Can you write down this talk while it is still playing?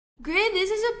Great, this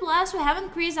is a plus. We have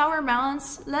increased our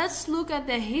balance. Let's look at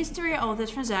the history of the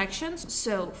transactions.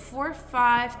 So 4,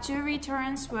 5, 2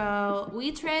 returns. Well,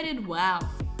 we traded well.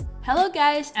 Hello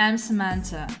guys, I'm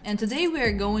Samantha, and today we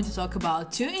are going to talk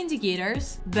about two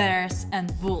indicators, bears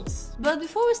and bulls. But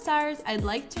before we start, I'd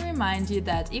like to remind you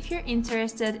that if you're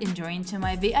interested in joining to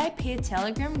my VIP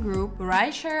Telegram group where I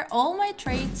share all my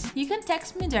trades, you can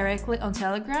text me directly on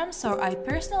Telegram so I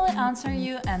personally answer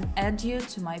you and add you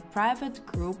to my private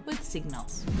group with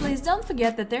signals. Please don't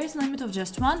forget that there is a limit of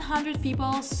just 100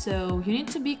 people, so you need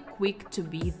to be quick to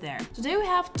be there. Today we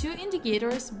have two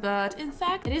indicators, but in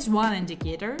fact it is one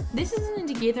indicator. This is an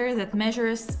indicator that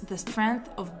measures the strength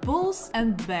of bulls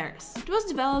and bears. It was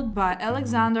developed by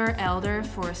Alexander Elder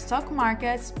for stock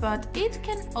markets, but it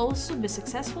can also be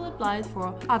successfully applied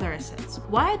for other assets.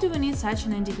 Why do we need such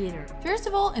an indicator? First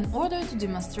of all, in order to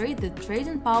demonstrate the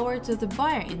trading power to the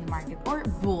buyer in the market, or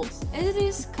bulls, as it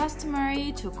is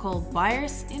customary to call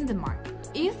buyers in the market.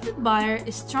 If the buyer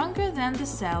is stronger than the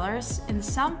sellers in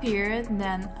some period,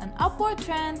 then an upward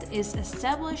trend is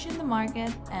established in the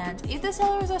market, and if the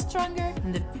sellers are stronger,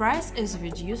 then the price is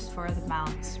reduced for the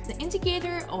balance. The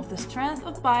indicator of the strength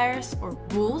of buyers or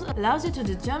bulls allows you to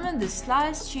determine the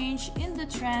slight change in the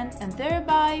trend and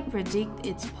thereby predict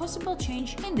its possible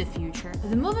change in the future.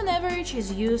 The moving average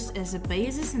is used as a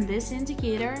basis in this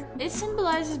indicator. It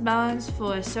symbolizes balance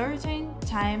for a certain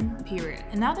time period.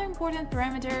 Another important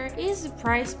parameter is the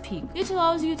price peak. It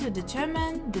allows you to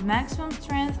determine the maximum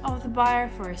strength of the buyer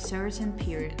for a certain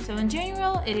period. So in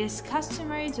general, it is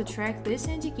customary to track this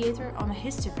indicator on a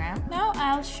histogram. Now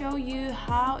I'll show you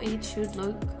how it should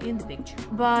look in the picture.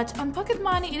 But on Pocket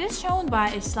Money, it is shown by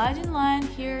a sliding line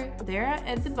here, there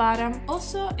at the bottom.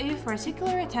 Also, if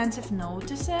particularly attentive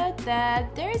notice it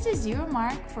that there is a zero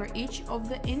mark for each of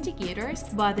the indicators,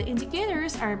 but the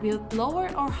indicators are built lower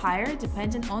or higher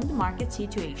depending on the market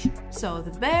situation. So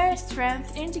the bear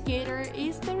strength indicator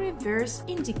is the reverse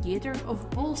indicator of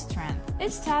bull strength.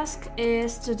 Its task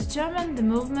is to determine the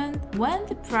movement when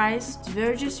the price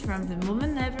diverges from the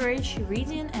moving average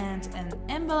reading and an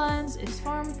imbalance is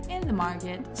formed in the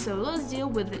market. So let's deal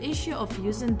with the issue of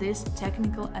using this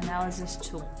technical analysis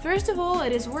tool. First of all,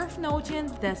 it is worth noting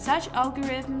that such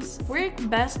algorithms work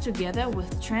best together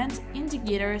with trend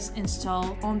indicators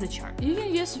installed on the chart. You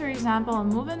can use, for example, a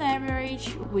moving average,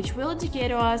 which will indicate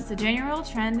to us the general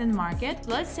trend in the market.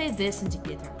 Let's say this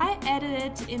indicator. I added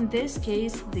it. In this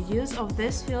case, the use of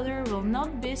this filter will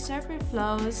not be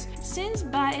superfluous, since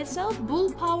by itself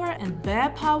bull power and bear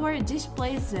power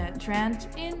displays the trend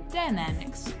in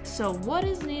dynamics. So what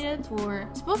is needed for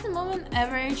suppose the moving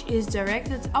average is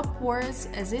directed upwards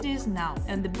as it is now,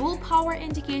 and the bull power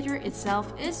indicator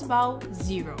itself is about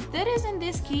 0. That is, in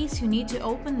this case, you need to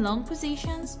open long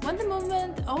positions when the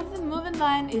movement of the moving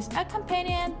line is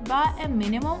accompanied by a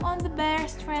minimum on the bear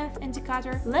strength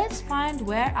indicator. Let's find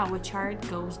where our chart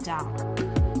goes down.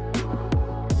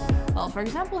 Well, for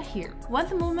example here, when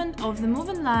the movement of the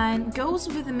moving line goes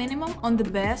with the minimum on the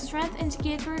bear strength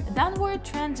indicator, a downward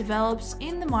trend develops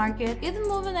in the market. If the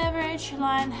moving average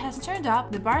line has turned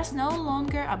up, the bars no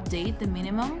longer update the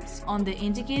minimums on the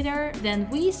indicator, then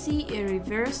we see a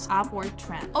reverse upward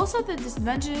trend. Also, the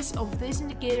disadvantages of these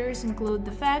indicators include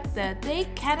the fact that they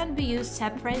cannot be used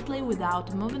separately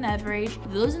without a moving average.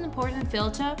 If you lose an important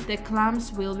filter, the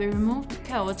clumps will be removed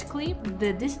chaotically.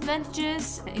 The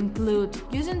disadvantages include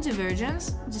using divergence.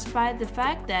 Despite the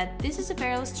fact that this is a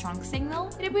fairly strong signal,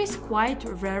 it appears quite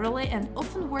rarely and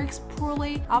often works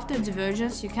poorly. After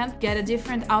divergence, you can't get a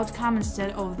different outcome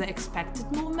instead of the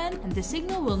expected movement, and the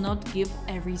signal will not give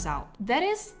a result. That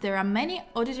is, there are many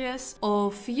advantages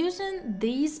of using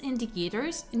these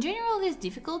indicators. In general, it is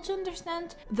difficult to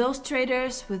understand those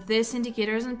traders with these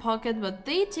indicators in pocket, but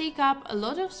they take up a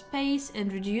lot of space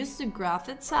and reduce the graph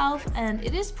itself, and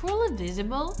it is poorly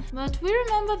visible. But we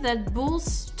remember that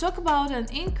bulls talk about an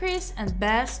increase and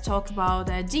bears talk about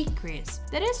a decrease.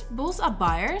 That is, bulls are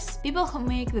buyers, people who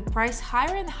make the price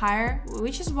higher and higher,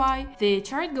 which is why the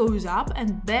chart goes up,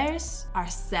 and bears are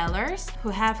sellers who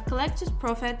have collected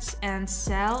profits and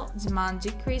sell, demand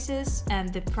decreases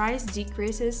and the price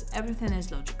decreases. Everything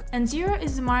is logical. And 0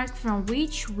 is the mark from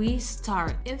which we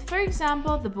start. If, for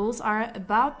example, the bulls are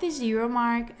about the 0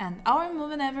 mark and our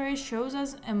moving average shows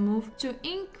us a move to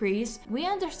increase, we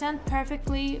understand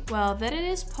perfectly well that it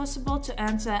is possible possible to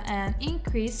enter an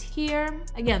increase here.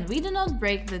 Again, we do not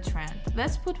break the trend.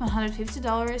 Let's put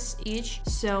 $150 each.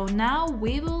 So now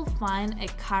we will find a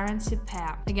currency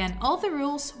pair. Again, all the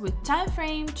rules with time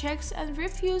frame, checks and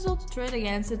refusal to trade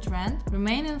against the trend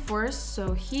remain in force.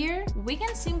 So here we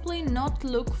can simply not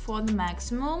look for the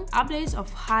maximum updates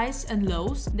of highs and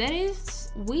lows. That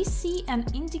is, we see an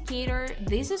indicator.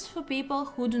 This is for people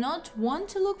who do not want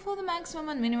to look for the maximum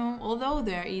and minimum, although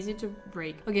they are easy to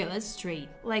break. Okay, let's trade.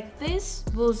 Like this,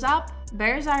 bulls up,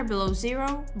 bears are below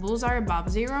zero, bulls are above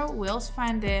zero. We also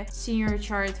find the senior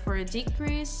chart for a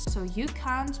decrease, so you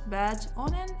can't bet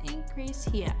on an increase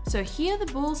here. So here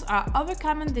the bulls are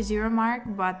overcoming the zero mark,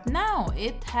 but now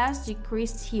it has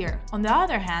decreased here. On the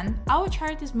other hand, our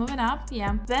chart is moving up.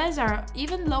 Yeah, bears are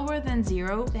even lower than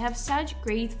zero. They have such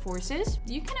great forces.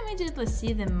 You can immediately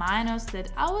see the minus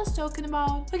that I was talking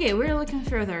about. Okay, we're looking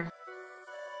further.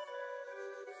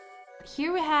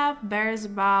 Here we have bears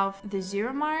above the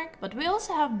zero mark, but we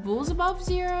also have bulls above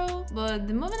zero. But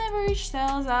the moving average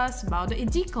tells us about a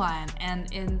decline, and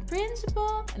in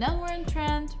principle, a downward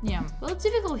trend. Yeah, well, it's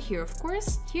difficult here, of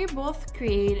course. Here both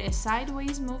create a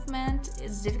sideways movement.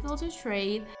 It's difficult to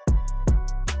trade.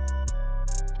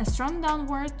 A strong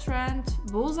downward trend,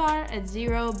 bulls are at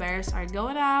zero, bears are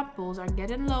going up, bulls are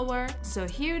getting lower, so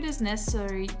here it is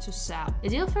necessary to sell. A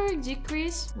deal for a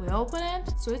decrease, we open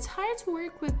it, so it's hard to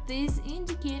work with these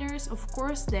indicators. Of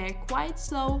course, they're quite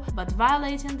slow, but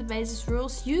violating the basis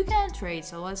rules, you can trade,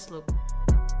 so let's look.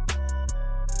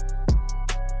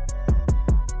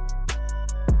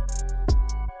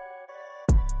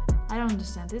 I don't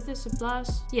understand. Is this a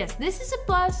plus? Yes, this is a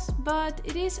plus, but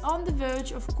it is on the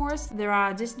verge. Of course, there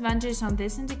are disadvantages on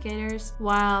these indicators.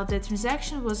 While the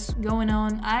transaction was going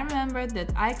on, I remembered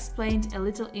that I explained a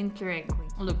little incorrectly.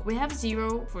 Look, we have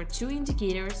zero for two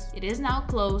indicators. It is now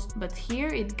closed, but here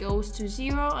it goes to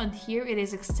zero, and here it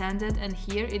is extended, and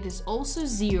here it is also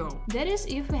zero. That is,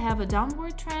 if we have a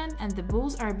downward trend and the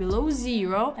bulls are below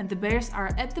zero and the bears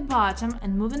are at the bottom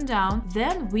and moving down,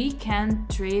 then we can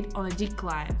trade on a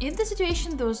decline. If the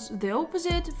situation does the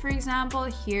opposite, for example,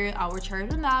 here our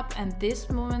chart went up and this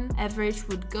moving average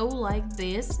would go like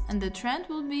this and the trend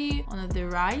will be on the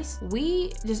rise,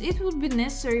 it would be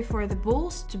necessary for the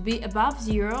bulls to be above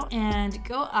zero and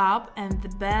go up and the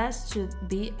bears to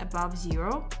be above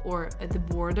zero or at the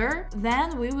border.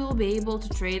 Then we will be able to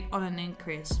trade on an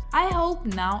increase. I hope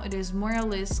now it is more or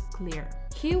less clear.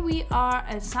 Here we are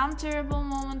at some terrible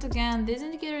moment again. These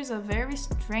indicators are very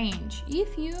strange.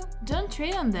 If you don't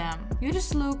trade on them, you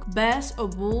just look bears or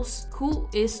bulls, who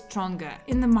is stronger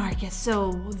in the market.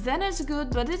 So then it's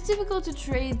good, but it's difficult to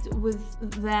trade with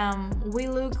them.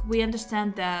 We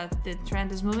understand that the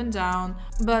trend is moving down,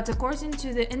 but according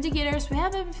to the indicators, we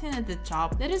have everything at the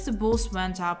top. That is, the bulls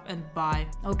went up and buy.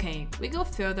 Okay, we go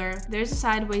further. There's a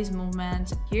sideways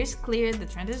movement. Here's clear, the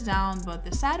trend is down, but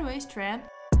the sideways trend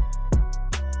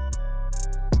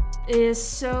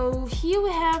so here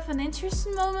we have an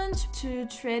interesting moment to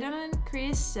trade on an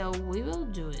increase, so we will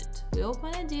do it. We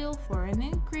open a deal for an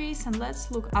increase and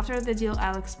let's look. After the deal,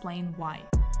 I'll explain why.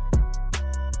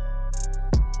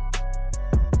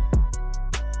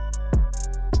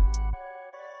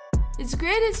 It's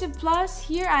great, it's a plus.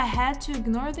 Here I had to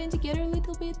ignore the indicator a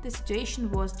little bit. The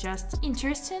situation was just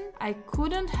interesting. I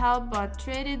couldn't help but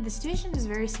trade it. The situation is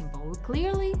very simple. We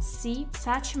clearly see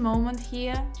such a moment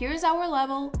here. Here's our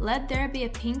level. Let there be a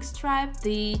pink stripe.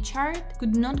 The chart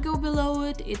could not go below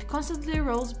it. It constantly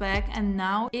rolls back, and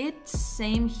now it's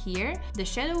same here. The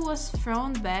shadow was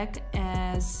thrown back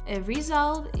as a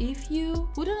result. If you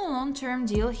put on a long-term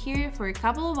deal here for a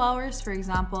couple of hours, for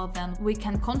example, then we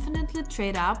can confidently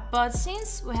trade up. But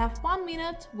since we have 1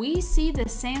 minute, we see the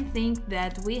same thing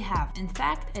that we have. In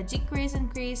fact, a decrease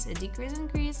increase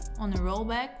on a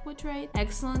rollback we trade.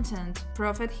 Excellent and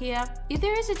profit here. If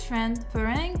there is a trend for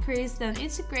an increase, then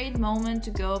it's a great moment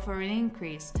to go for an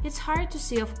increase. It's hard to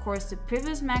see, of course, the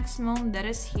previous maximum, that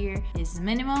is here is the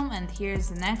minimum, and here is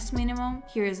the next minimum.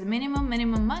 Here is the minimum,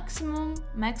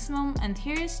 maximum, and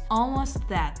here is almost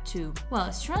that too. Well,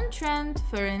 a strong trend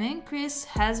for an increase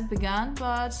has begun,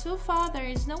 but so far there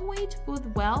is no way to put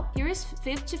well. Here is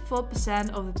 54%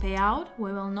 of the payout.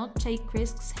 We will not take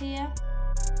risks here.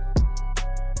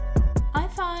 I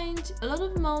find a lot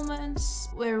of moments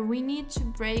where we need to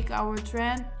break our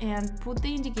trend and put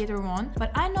the indicator on,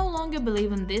 but I no longer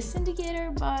believe in this indicator.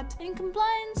 But in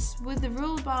compliance with the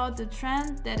rule about the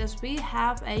trend, that is, we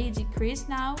have a decrease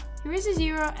now. Here is a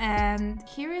zero and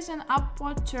here is an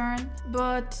upward turn,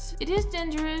 but it is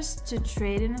dangerous to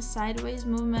trade in a sideways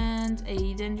movement,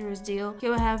 a dangerous deal.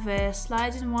 Here we have a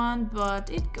sliding one, but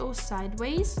it goes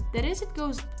sideways. That is, it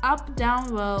goes up,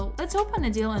 down. Well, let's open a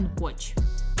deal and watch.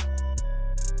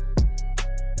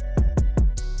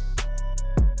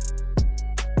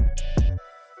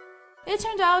 it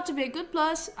turned out to be a good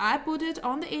plus. I put it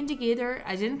on the indicator.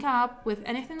 I didn't come up with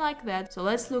anything like that. So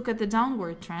let's look at the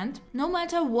downward trend. No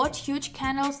matter what huge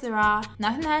candles there are,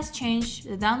 nothing has changed.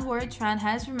 The downward trend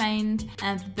has remained,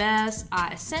 and the bears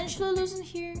are essentially losing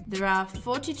here. There are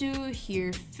 42,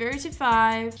 here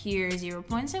 35, here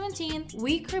 0.17.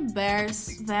 Weaker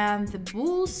bears than the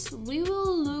bulls. We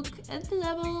will look at the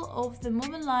level of the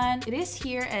moving line. It is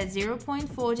here at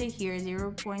 0.40, here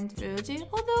 0.30.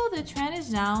 Although the trend is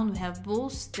down, we have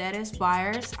bulls, that is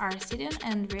buyers, are sitting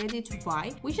and ready to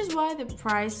buy, which is why the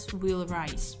price will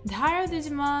rise. The higher the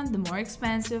demand, the more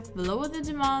expensive. The lower the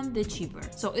demand, the cheaper.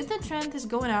 So if the trend is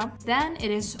going up, then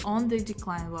it is on the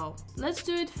decline. Well, let's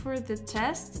do it for the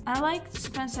test. I like to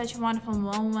spend such a wonderful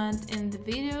moment in the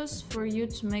videos for you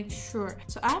to make sure.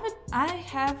 So I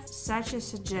have such a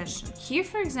suggestion. Here,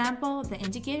 for example, the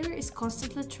indicator is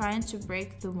constantly trying to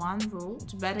break the one rule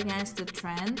to bet against the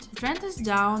trend. The trend is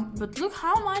down, but look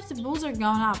how much the bulls are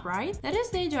going up, right? That is,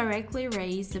 they directly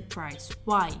raise the price.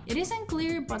 Why? It is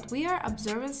unclear, but we are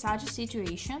observing such a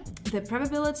situation. The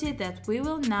probability that we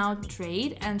will now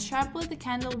trade and sharply the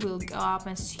candle will go up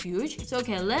is huge. So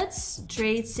okay, let's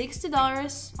trade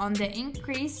 $60 on the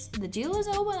increase. The deal is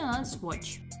open and let's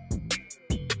watch.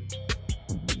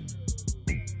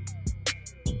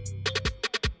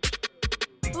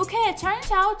 Okay, it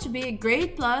turns out to be a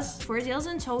great plus, 4 deals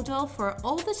in total for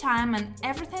all the time, and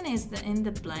everything is in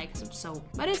the black, so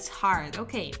but it's hard.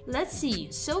 Okay, let's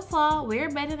see. So far we're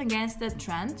betting against that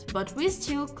trend, but we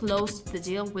still closed the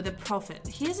deal with a profit.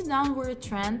 Here's a downward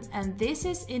trend, and this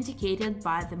is indicated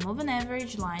by the moving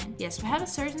average line. Yes, we have a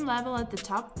certain level at the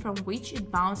top from which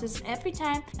it bounces every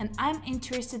time, and I'm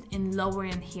interested in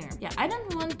lowering here. Yeah, I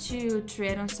don't want to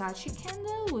trade on such a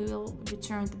candle. We will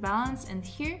return the balance, and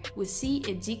here we see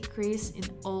a decrease in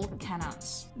all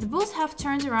candles. The bulls have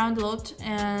turned around a lot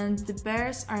and the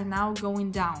bears are now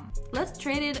going down. Let's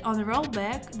trade it on a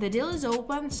rollback. The deal is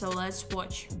open, so let's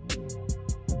watch.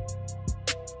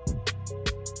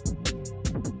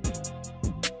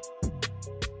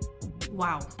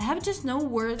 Wow, I have just no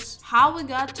words how we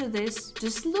got to this.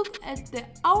 Just look at the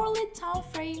hourly time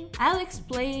frame. I'll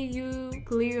explain you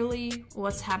clearly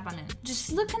what's happening.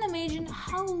 Just look and imagine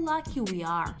how lucky we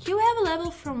are. Here we have a level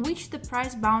from which the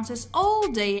price bounces all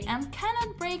day and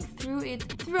cannot break through it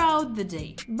throughout the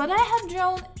day. But I have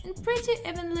drawn it pretty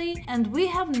evenly and we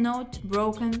have not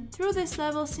broken through this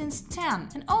level since 10.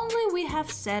 And only we have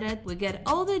set it, we get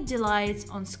all the delights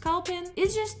on scalping.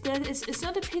 It's just that it's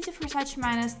not a pity for such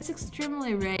minus. It's extremely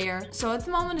rare, so at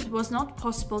the moment it was not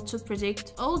possible to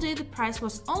predict. All day the price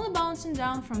was only bouncing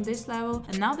down from this level,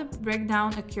 and now the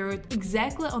breakdown occurred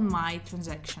exactly on my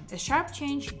transaction. A sharp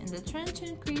change in the trend to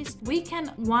increase. We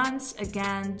can once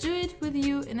again do it with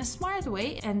you in a smart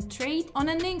way and trade on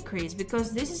an increase,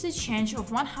 because this is a change of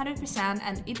 100%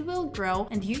 and it will grow,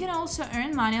 and you can also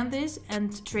earn money on this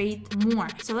and trade more.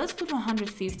 So let's put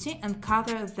 150 and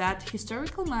cover that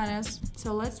historical minus.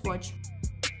 So let's watch.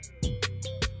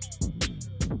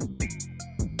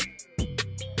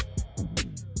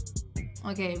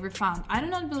 Okay, refund. I do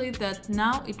not believe that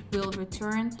now it will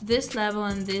return to this level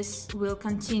and this will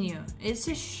continue. It's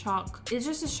a shock. It's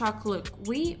just a shock. Look,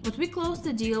 we closed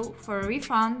the deal for a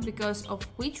refund because of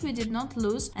which we did not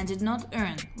lose and did not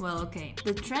earn. Well, okay.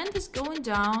 The trend is going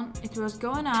down. It was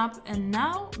going up and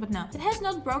now, but no, it has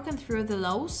not broken through the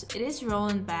lows. It is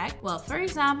rolling back. Well, for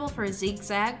example, for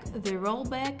zigzag, the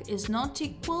rollback is not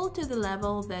equal to the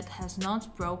level that has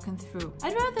not broken through.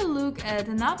 I'd rather look at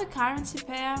another currency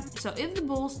pair. So if the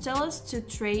bulls tell us to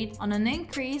trade on an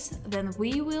increase, then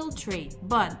we will trade.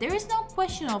 But there is no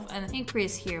question of an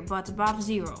increase here, but above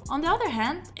zero. On the other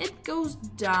hand, it goes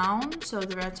down, so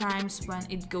there are times when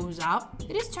it goes up.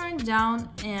 It is turned down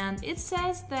and it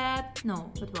says that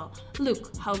no, but well,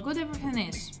 look how good everything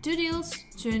is. 2 deals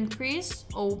to increase,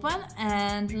 open,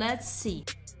 and let's see.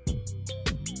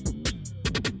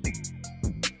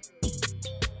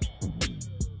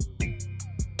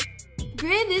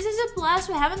 Great, this is a plus,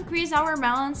 we have increased our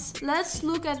balance. Let's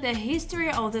look at the history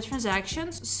of the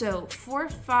transactions. So 4,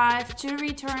 5, 2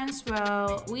 returns,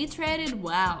 well, we traded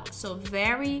well, so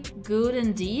very good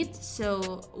indeed.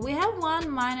 So we have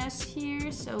 1 minus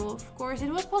here, so of course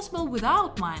it was possible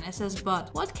without minuses,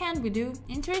 but what can we do?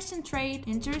 Interesting trade,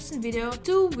 interesting video,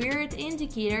 2 weird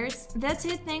indicators. That's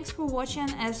it, thanks for watching.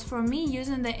 As for me,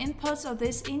 using the inputs of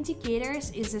these indicators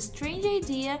is a strange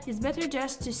idea. It's better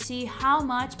just to see how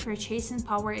much purchasing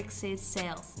power exceeds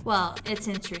sales. Well, it's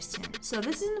interesting. So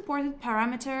this is an important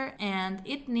parameter and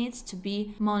it needs to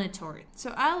be monitored.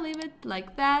 So I'll leave it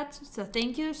like that. So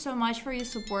thank you so much for your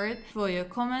support, for your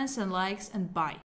comments and likes, and bye.